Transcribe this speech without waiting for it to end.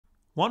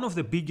One of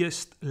the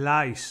biggest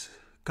lies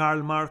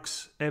Karl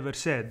Marx ever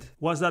said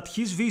was that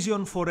his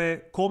vision for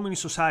a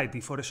communist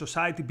society, for a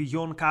society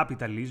beyond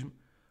capitalism,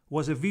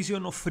 was a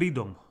vision of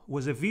freedom,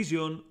 was a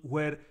vision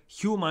where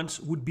humans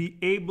would be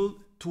able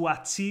to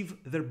achieve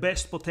their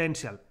best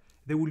potential.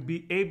 They will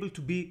be able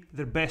to be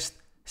their best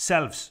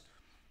selves.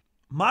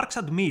 Marx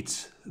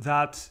admits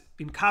that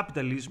in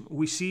capitalism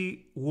we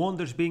see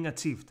wonders being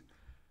achieved.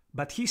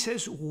 But he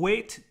says,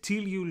 wait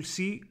till you'll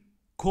see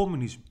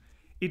communism.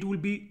 It will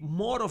be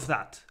more of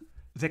that.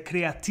 The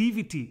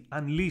creativity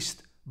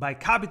unleashed by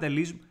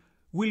capitalism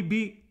will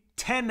be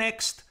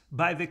 10x'd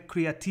by the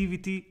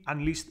creativity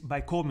unleashed by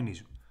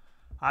communism.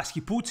 As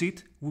he puts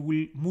it, we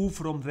will move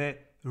from the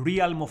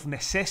realm of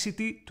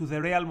necessity to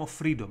the realm of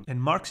freedom. And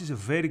Marx is a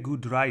very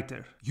good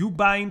writer. You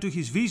buy into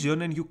his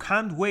vision and you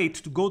can't wait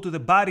to go to the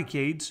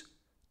barricades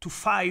to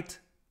fight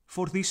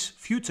for this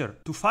future,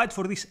 to fight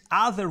for this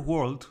other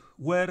world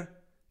where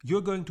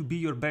you're going to be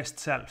your best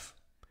self.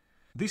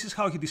 This is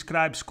how he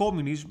describes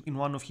communism in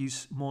one of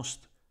his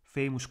most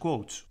famous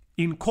quotes.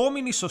 In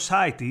communist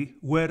society,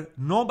 where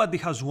nobody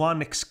has one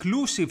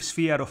exclusive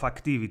sphere of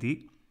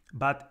activity,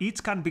 but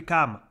each can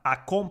become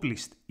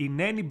accomplished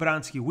in any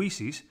branch he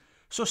wishes,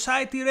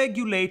 society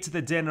regulates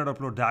the general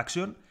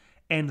production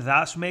and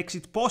thus makes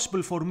it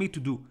possible for me to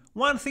do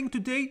one thing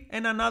today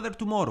and another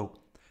tomorrow.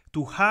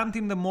 To hunt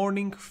in the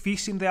morning,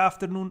 fish in the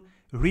afternoon,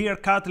 rear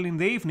cattle in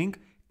the evening,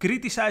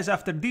 criticize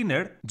after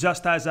dinner,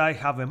 just as I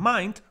have a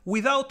mind,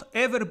 without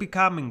ever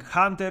becoming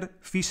hunter,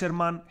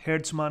 fisherman,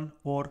 herdsman,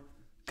 or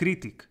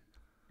critic.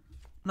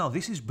 Now,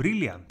 this is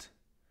brilliant.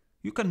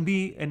 You can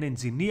be an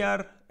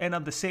engineer and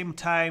at the same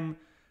time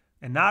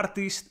an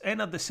artist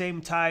and at the same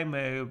time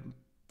a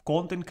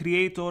content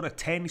creator, a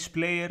tennis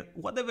player,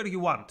 whatever you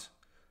want.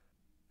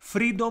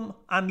 Freedom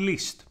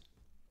unleashed.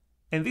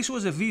 And this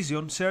was a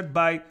vision shared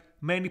by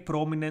many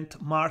prominent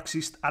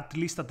Marxists, at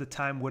least at the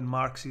time when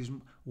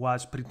Marxism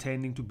was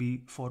pretending to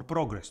be for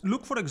progress.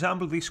 Look, for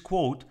example, this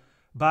quote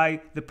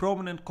by the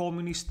prominent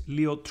communist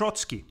Leo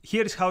Trotsky.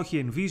 Here is how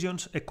he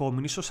envisions a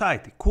communist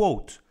society.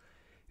 Quote,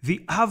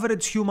 "The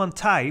average human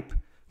type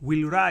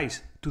will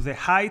rise to the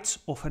heights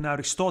of an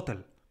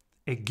Aristotle,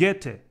 a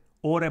Goethe,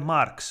 or a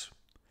Marx,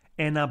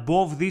 and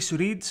above this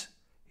ridge,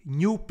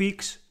 new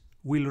peaks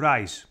will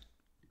rise."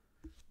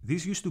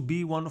 This used to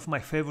be one of my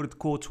favorite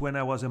quotes when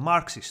I was a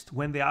Marxist.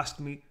 When they asked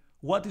me,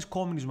 what is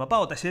communism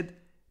about? I said,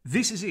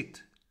 this is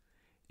it.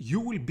 You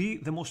will be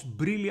the most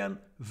brilliant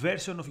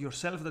version of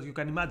yourself that you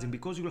can imagine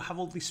because you will have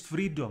all this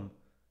freedom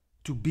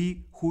to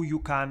be who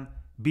you can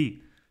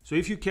be. So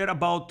if you care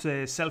about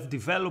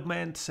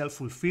self-development,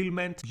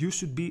 self-fulfillment, you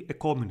should be a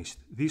communist.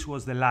 This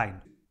was the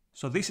line.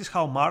 So this is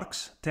how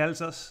Marx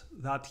tells us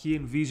that he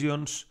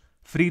envisions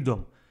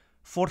freedom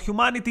for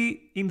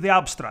humanity in the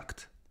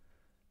abstract.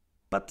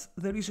 But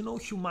there is no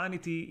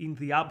humanity in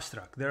the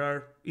abstract. There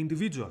are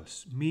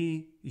individuals.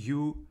 Me,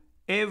 you,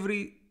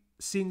 every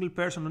single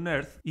person on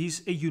earth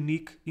is a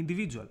unique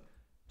individual.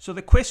 So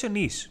the question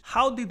is,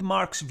 how did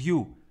Marx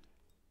view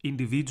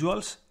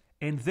individuals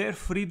and their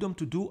freedom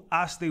to do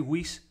as they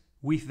wish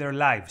with their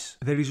lives?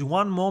 There is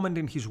one moment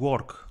in his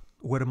work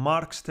where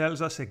Marx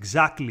tells us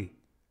exactly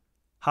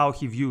how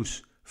he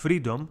views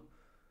freedom,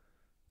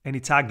 and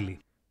it's ugly.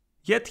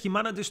 Yet he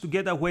manages to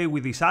get away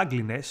with this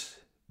ugliness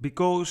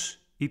because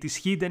it is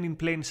hidden in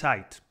plain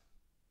sight.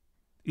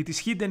 It is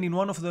hidden in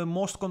one of the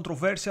most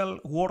controversial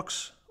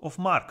works of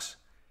Marx,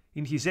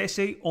 in his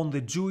essay on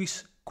the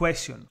Jewish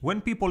question. When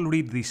people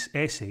read this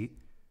essay,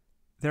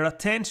 their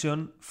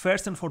attention,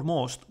 first and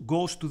foremost,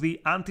 goes to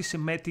the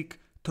anti-Semitic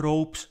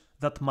tropes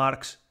that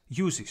Marx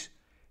uses.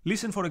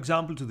 Listen, for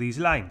example, to these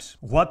lines.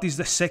 What is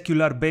the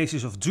secular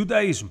basis of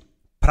Judaism?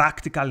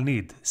 Practical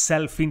need,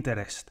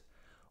 self-interest.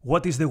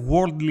 What is the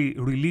worldly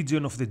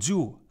religion of the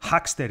Jew?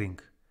 Huckstering.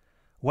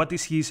 What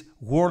is his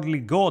worldly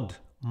god?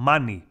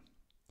 Money.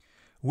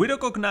 We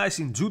recognize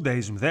in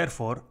Judaism,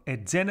 therefore, a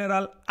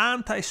general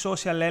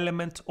antisocial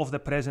element of the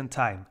present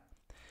time.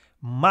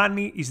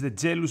 Money is the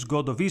jealous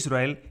god of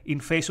Israel,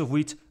 in face of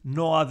which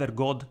no other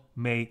god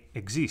may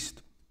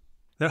exist.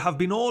 There have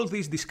been all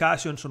these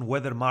discussions on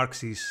whether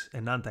Marx is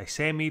an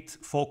anti-Semite,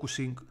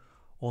 focusing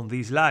on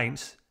these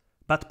lines,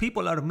 but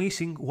people are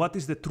missing what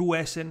is the true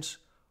essence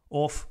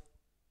of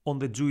on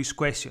the Jewish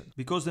question.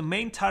 Because the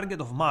main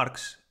target of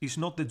Marx is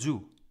not the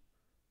Jew.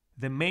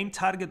 The main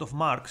target of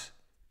Marx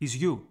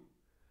is you.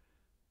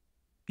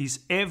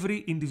 Is every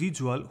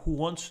individual who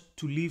wants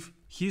to live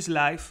his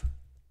life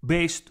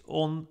based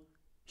on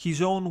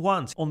his own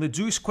wants. On the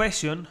Jewish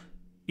question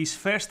is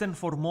first and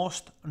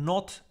foremost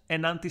not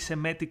an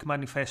anti-Semitic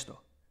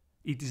manifesto.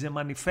 It is a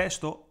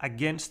manifesto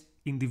against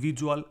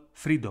individual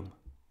freedom.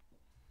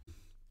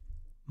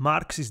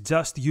 Marx is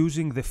just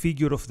using the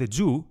figure of the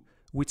Jew,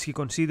 which he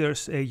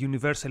considers a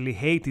universally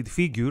hated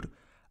figure,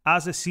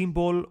 as a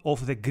symbol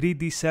of the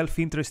greedy,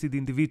 self-interested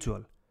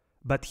individual.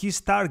 But his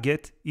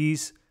target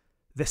is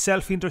the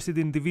self-interested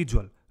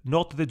individual,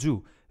 not the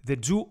Jew. The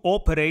Jew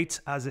operates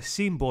as a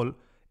symbol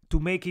to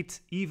make it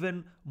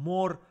even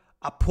more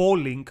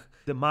appalling,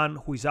 the man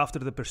who is after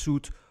the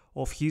pursuit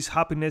of his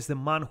happiness, the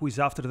man who is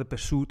after the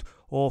pursuit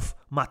of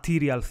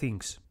material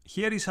things.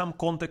 Here is some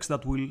context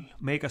that will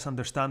make us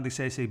understand this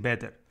essay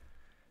better.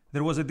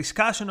 There was a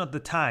discussion at the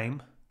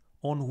time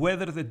on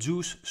whether the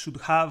Jews should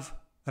have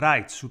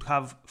rights, should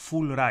have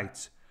full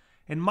rights.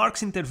 And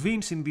Marx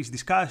intervenes in this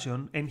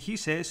discussion and he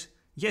says,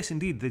 yes,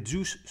 indeed, the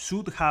Jews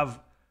should have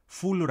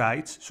full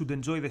rights, should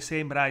enjoy the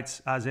same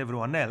rights as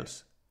everyone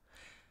else.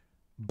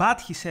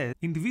 But, he says,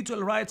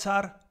 individual rights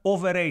are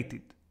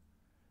overrated.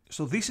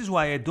 So this is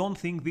why I don't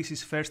think this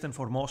is first and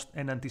foremost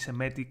an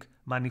anti-Semitic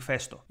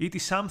manifesto. It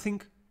is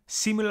something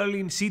similarly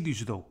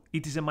insidious though.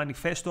 It is a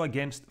manifesto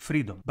against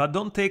freedom. But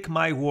don't take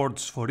my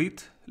words for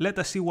it. Let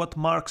us see what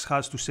Marx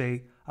has to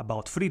say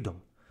about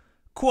freedom.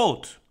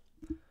 Quote,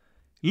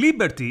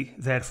 "Liberty,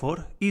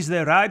 therefore, is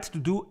the right to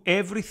do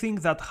everything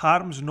that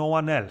harms no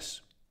one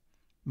else."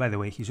 By the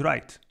way, he's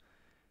right.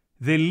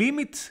 "The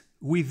limit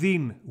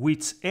within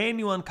which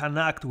anyone can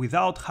act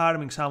without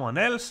harming someone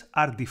else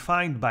are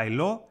defined by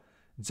law,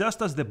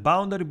 just as the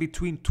boundary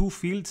between two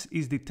fields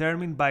is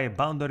determined by a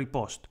boundary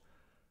post."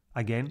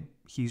 Again,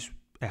 he's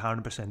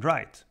 100%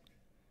 right.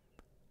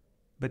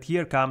 But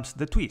here comes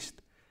the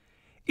twist.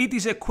 "It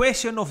is a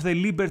question of the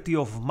liberty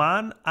of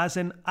man as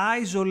an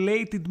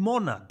isolated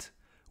monad,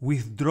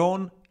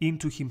 withdrawn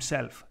into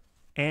himself."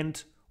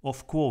 End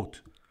of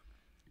quote.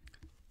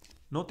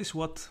 Notice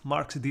what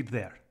Marx did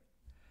there.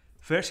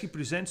 First, he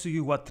presents to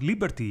you what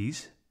liberty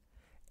is,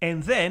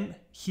 and then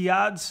he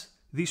adds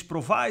this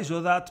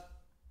proviso that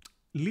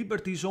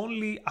liberty is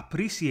only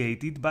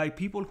appreciated by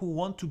people who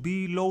want to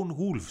be lone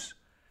wolves,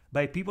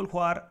 by people who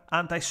are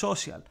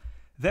antisocial.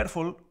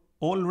 Therefore,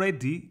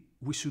 already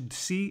we should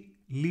see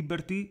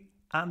liberty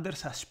under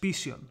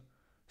suspicion,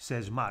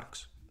 says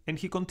Marx. And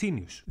he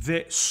continues,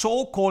 "The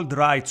so-called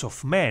rights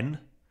of men,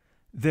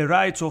 the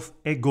rights of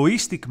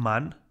egoistic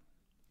man,"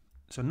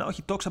 so now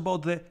he talks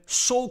about the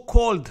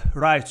so-called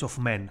rights of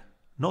men.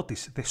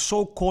 Notice, the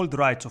so-called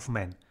rights of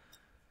men,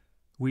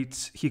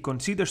 which he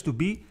considers to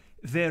be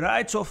the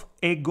rights of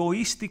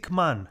egoistic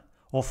man,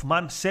 of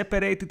man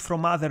separated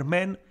from other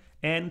men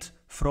and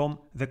from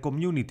the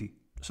community.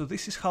 So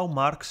this is how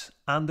Marx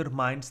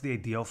undermines the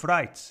idea of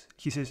rights.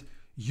 He says,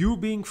 you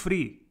being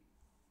free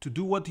to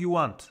do what you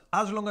want,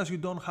 as long as you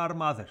don't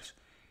harm others,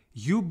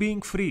 you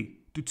being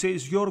free to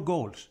chase your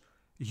goals,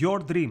 your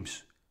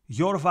dreams,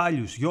 your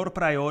values, your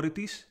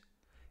priorities,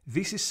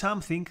 this is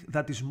something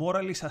that is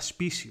morally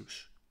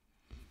suspicious.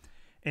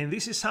 And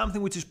this is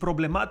something which is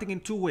problematic in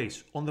two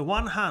ways. On the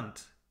one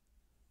hand,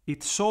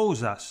 it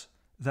shows us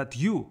that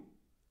you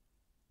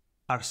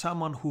are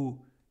someone who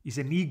is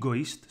an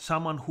egoist,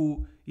 someone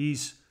who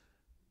is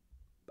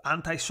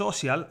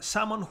antisocial,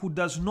 someone who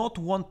does not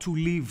want to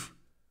live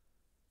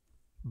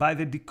by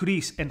the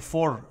decrees and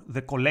for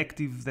the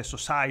collective, the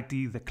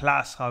society, the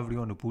class, however you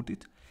want to put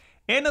it.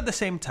 And at the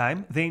same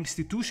time, the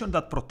institution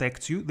that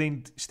protects you, the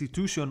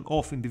institution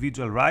of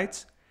individual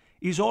rights,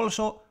 is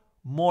also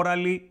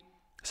morally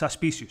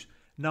suspicious.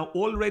 Now,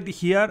 already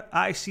here,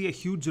 I see a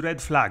huge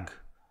red flag,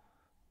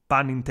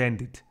 pun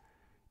intended.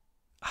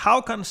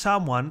 How can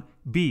someone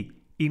be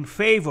in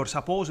favor,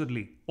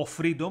 supposedly, of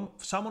freedom,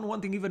 someone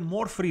wanting even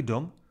more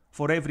freedom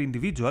for every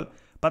individual,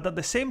 but at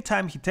the same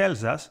time he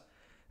tells us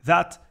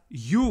that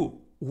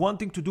you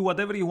wanting to do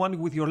whatever you want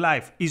with your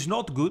life is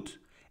not good,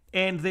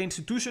 and the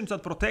institutions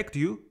that protect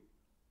you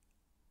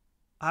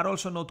are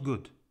also not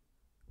good?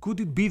 Could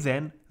it be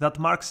then that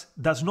Marx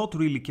does not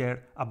really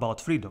care about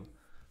freedom?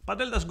 But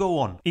let us go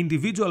on.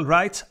 Individual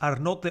rights are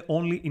not the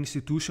only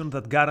institution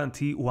that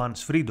guarantee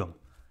one's freedom.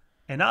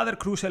 Another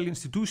crucial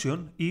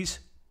institution is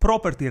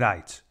property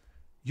rights.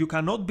 You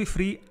cannot be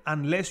free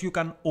unless you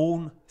can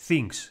own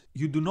things.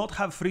 You do not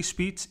have free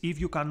speech if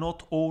you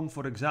cannot own,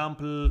 for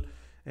example,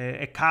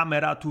 a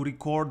camera to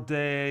record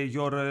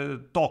your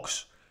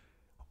talks,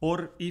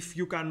 or if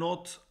you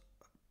cannot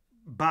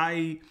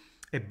buy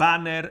a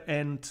banner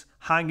and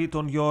hang it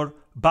on your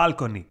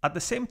balcony. At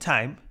the same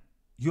time,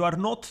 you are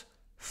not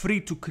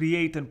free to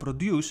create and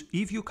produce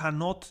if you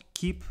cannot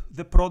keep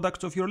the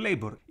products of your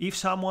labor, if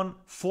someone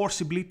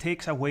forcibly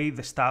takes away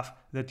the stuff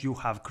that you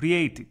have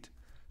created.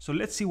 So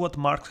let's see what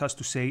Marx has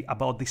to say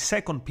about the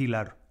second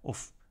pillar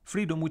of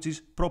freedom, which is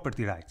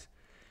property rights.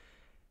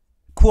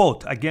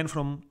 Quote, again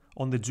from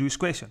On the Jewish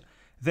Question,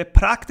 "The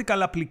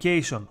practical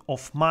application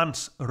of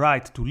man's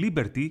right to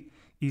liberty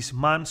is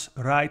man's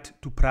right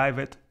to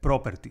private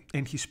property."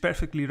 And he's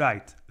perfectly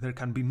right. There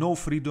can be no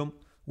freedom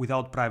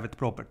without private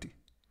property.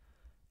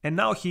 And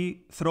now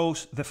he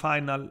throws the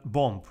final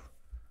bomb.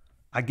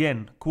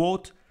 Again,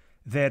 quote,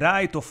 "The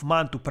right of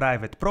man to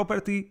private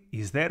property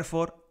is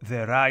therefore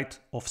the right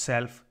of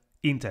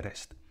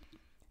self-interest."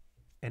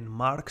 And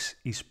Marx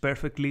is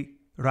perfectly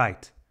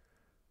right.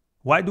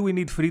 Why do we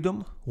need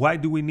freedom? Why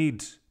do we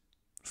need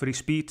free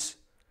speech,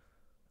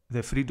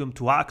 the freedom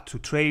to act, to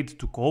trade,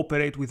 to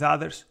cooperate with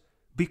others?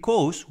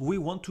 Because we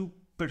want to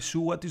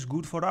pursue what is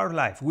good for our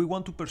life. We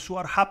want to pursue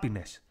our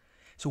happiness.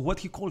 So what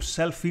he calls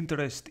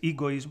self-interest,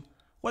 egoism,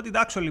 what it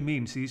actually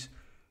means is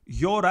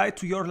your right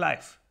to your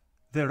life,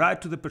 the right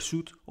to the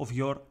pursuit of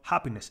your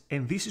happiness.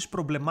 And this is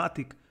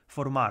problematic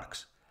for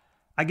Marx.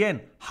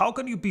 Again, how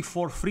can you be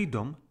for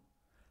freedom,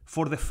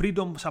 for the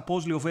freedom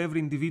supposedly of every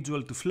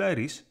individual to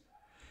flourish,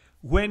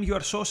 when you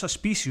are so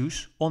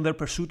suspicious on their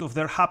pursuit of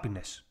their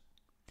happiness?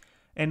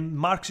 And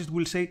Marxists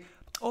will say,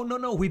 oh,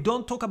 no, we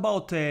don't talk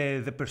about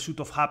the pursuit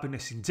of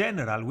happiness in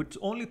general. We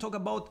only talk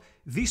about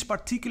this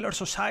particular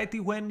society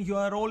when you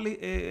are all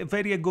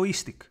very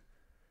egoistic.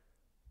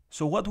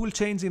 So what will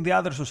change in the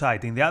other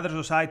society? In the other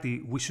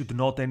society, we should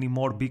not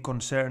anymore be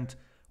concerned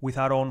with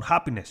our own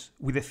happiness,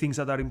 with the things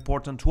that are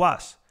important to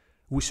us.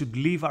 We should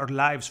live our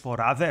lives for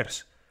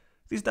others.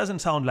 This doesn't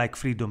sound like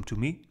freedom to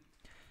me.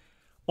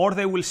 Or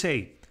they will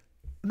say,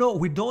 no,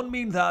 we don't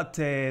mean that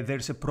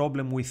there's a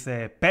problem with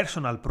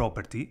personal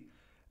property.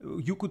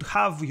 You could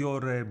have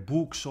your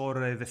books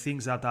or the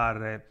things that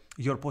are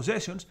your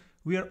possessions.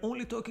 We are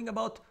only talking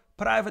about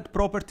private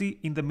property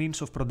in the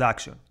means of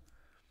production.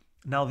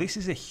 Now, this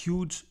is a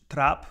huge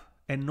trap,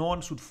 and no one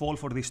should fall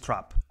for this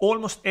trap.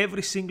 Almost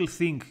every single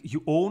thing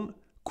you own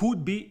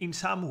could be in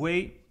some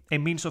way a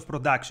means of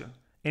production.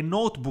 A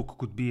notebook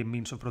could be a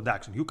means of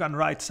production. You can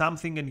write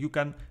something and you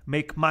can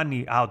make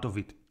money out of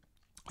it.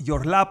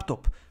 Your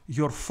laptop,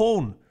 your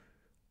phone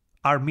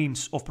are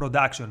means of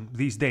production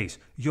these days.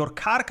 Your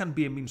car can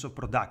be a means of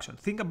production.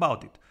 Think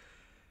about it.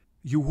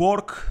 You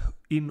work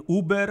in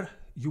Uber,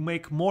 you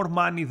make more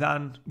money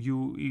than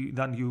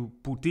you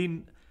put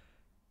in.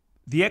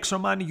 The extra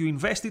money you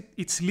invest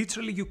it's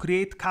literally you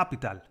create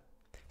capital.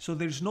 So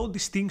there's no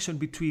distinction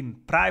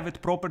between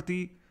private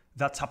property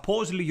that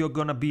supposedly you're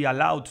going to be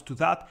allowed to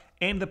that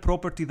and the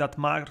property that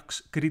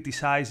Marx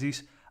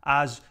criticizes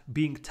as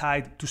being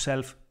tied to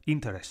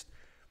self-interest.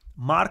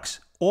 Marx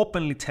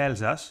openly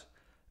tells us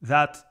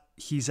that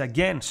he's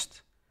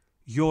against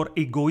your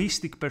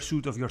egoistic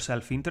pursuit of your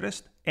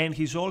self-interest, and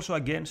he's also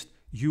against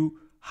you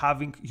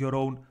having your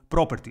own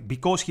property,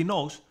 because he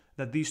knows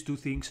that these two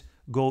things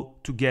go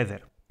together.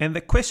 And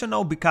the question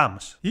now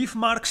becomes, if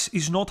Marx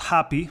is not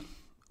happy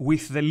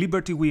with the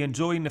liberty we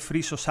enjoy in a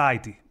free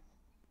society,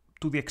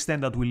 to the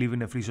extent that we live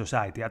in a free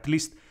society, at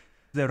least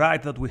the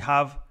right that we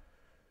have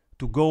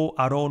to go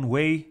our own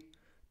way,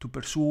 to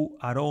pursue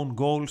our own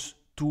goals,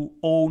 to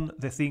own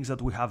the things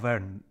that we have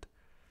earned,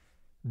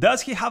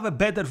 does he have a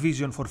better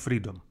vision for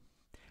freedom?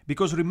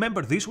 Because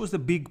remember, this was the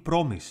big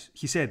promise.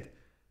 He said,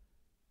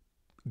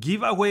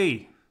 give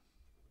away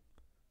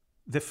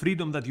the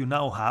freedom that you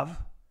now have,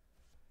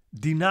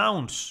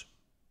 denounce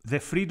the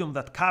freedom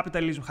that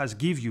capitalism has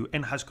given you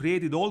and has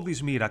created all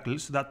these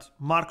miracles that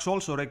Marx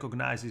also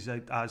recognizes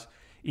as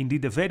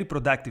indeed a very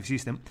productive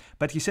system.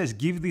 But he says,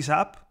 give this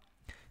up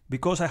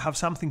because I have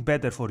something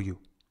better for you.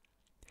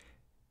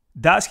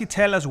 Does he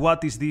tell us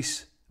what is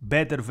this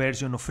better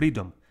version of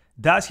freedom?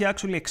 Does he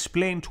actually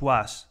explain to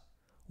us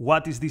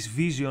what is this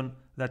vision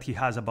that he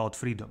has about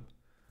freedom?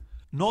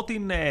 Not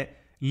in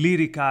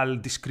lyrical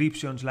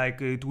descriptions like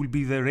it will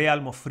be the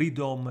realm of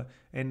freedom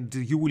and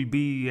you will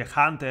be a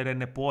hunter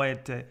and a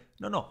poet.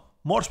 No.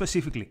 More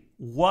specifically,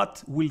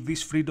 what will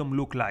this freedom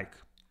look like?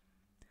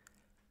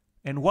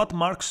 And what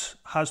Marx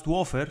has to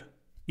offer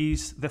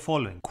is the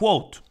following.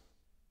 Quote,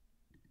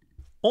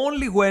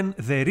 only when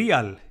the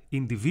real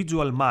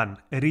individual man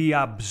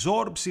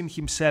reabsorbs in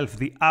himself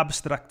the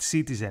abstract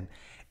citizen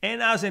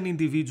and as an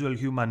individual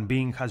human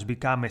being has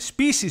become a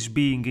species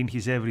being in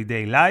his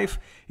everyday life,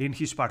 in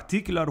his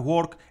particular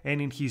work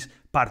and in his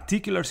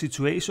particular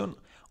situation,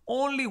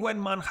 only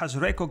when man has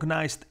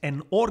recognized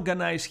and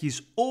organized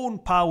his own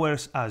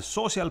powers as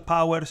social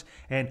powers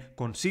and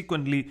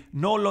consequently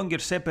no longer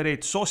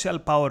separates social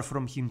power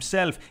from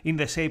himself in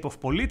the shape of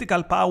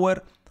political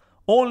power,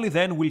 only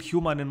then will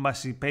human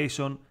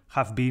emancipation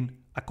have been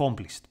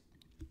accomplished.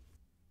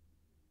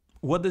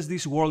 What does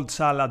this word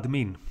salad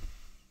mean?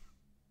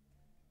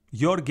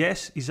 Your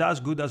guess is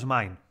as good as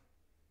mine.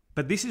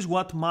 But this is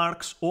what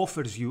Marx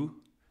offers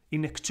you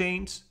in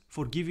exchange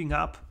for giving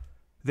up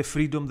the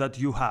freedom that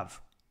you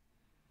have.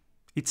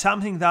 It's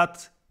something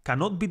that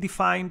cannot be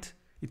defined.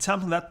 It's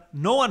something that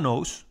no one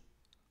knows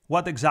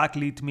what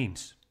exactly it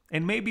means.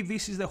 And maybe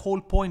this is the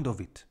whole point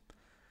of it.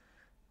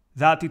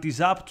 That it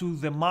is up to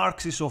the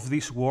Marxists of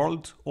this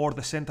world or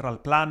the central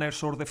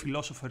planners or the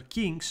philosopher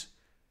kings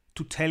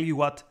to tell you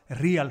what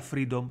real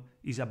freedom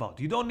is about.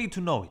 You don't need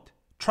to know it.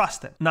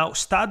 Trust them. Now,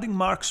 studying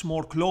Marx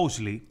more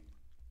closely,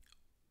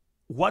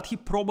 what he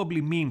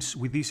probably means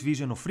with this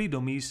vision of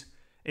freedom is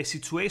a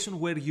situation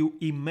where you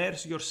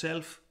immerse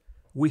yourself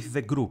with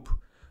the group,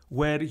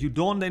 where you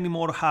don't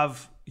anymore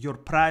have your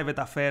private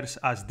affairs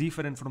as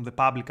different from the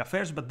public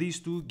affairs, but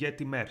these two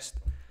get immersed.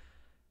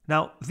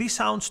 Now, this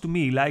sounds to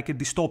me like a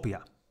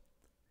dystopia.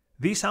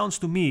 This sounds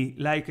to me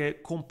like a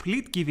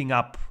complete giving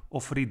up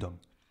of freedom.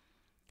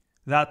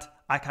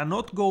 That I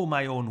cannot go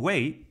my own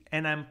way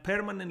and I'm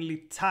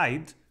permanently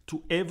tied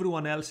to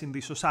everyone else in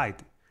this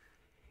society.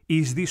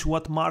 Is this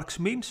what Marx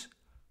means?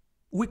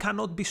 We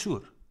cannot be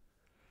sure.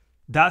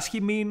 Does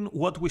he mean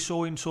what we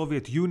saw in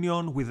Soviet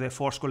Union with the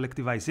forced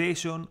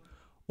collectivization,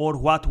 or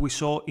what we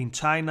saw in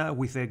China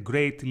with a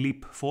great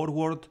leap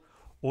forward,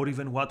 or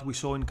even what we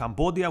saw in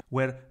Cambodia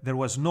where there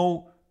was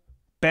no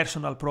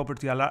personal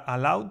property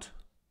allowed?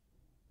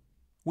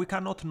 We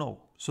cannot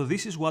know. So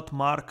this is what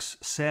Marx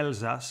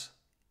sells us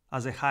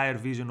as a higher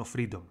vision of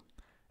freedom.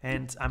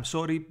 And I'm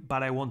sorry,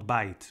 but I won't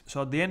buy it.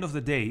 So at the end of the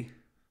day,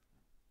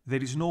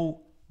 there is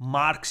no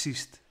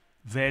Marxist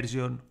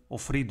version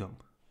of freedom.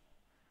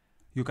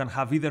 You can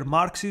have either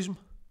Marxism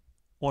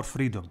or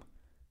freedom.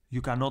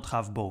 You cannot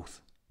have both.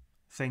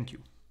 Thank you.